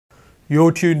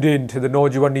You're tuned in to the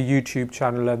Naujwani YouTube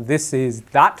channel, and this is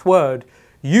That Word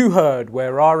You Heard,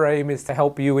 where our aim is to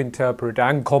help you interpret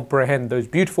and comprehend those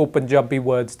beautiful Punjabi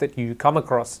words that you come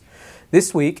across.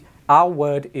 This week, our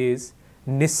word is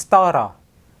Nistara.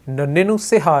 Nannenu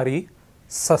sihari,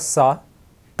 sassa,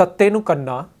 tattenu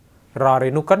kanna,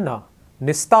 rarenu kanna.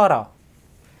 Nistara.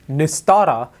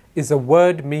 Nistara is a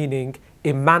word meaning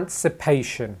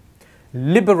emancipation,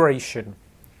 liberation,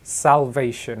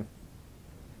 salvation.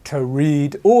 To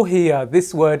read or hear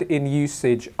this word in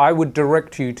usage, I would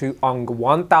direct you to Ang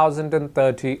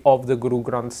 1030 of the Guru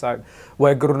Granth Sahib,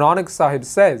 where Guru Nanak Sahib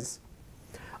says,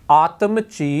 Atam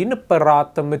cheen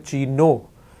paratam cheeno,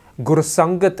 Gur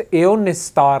Sangat eo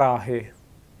nistara hai.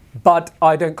 But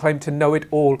I don't claim to know it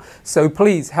all, so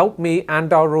please help me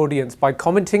and our audience by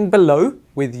commenting below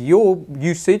with your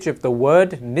usage of the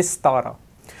word nistara.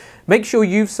 Make sure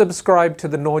you've subscribed to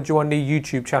the Naujwani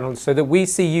YouTube channel so that we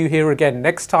see you here again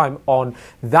next time on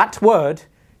That Word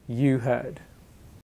You Heard.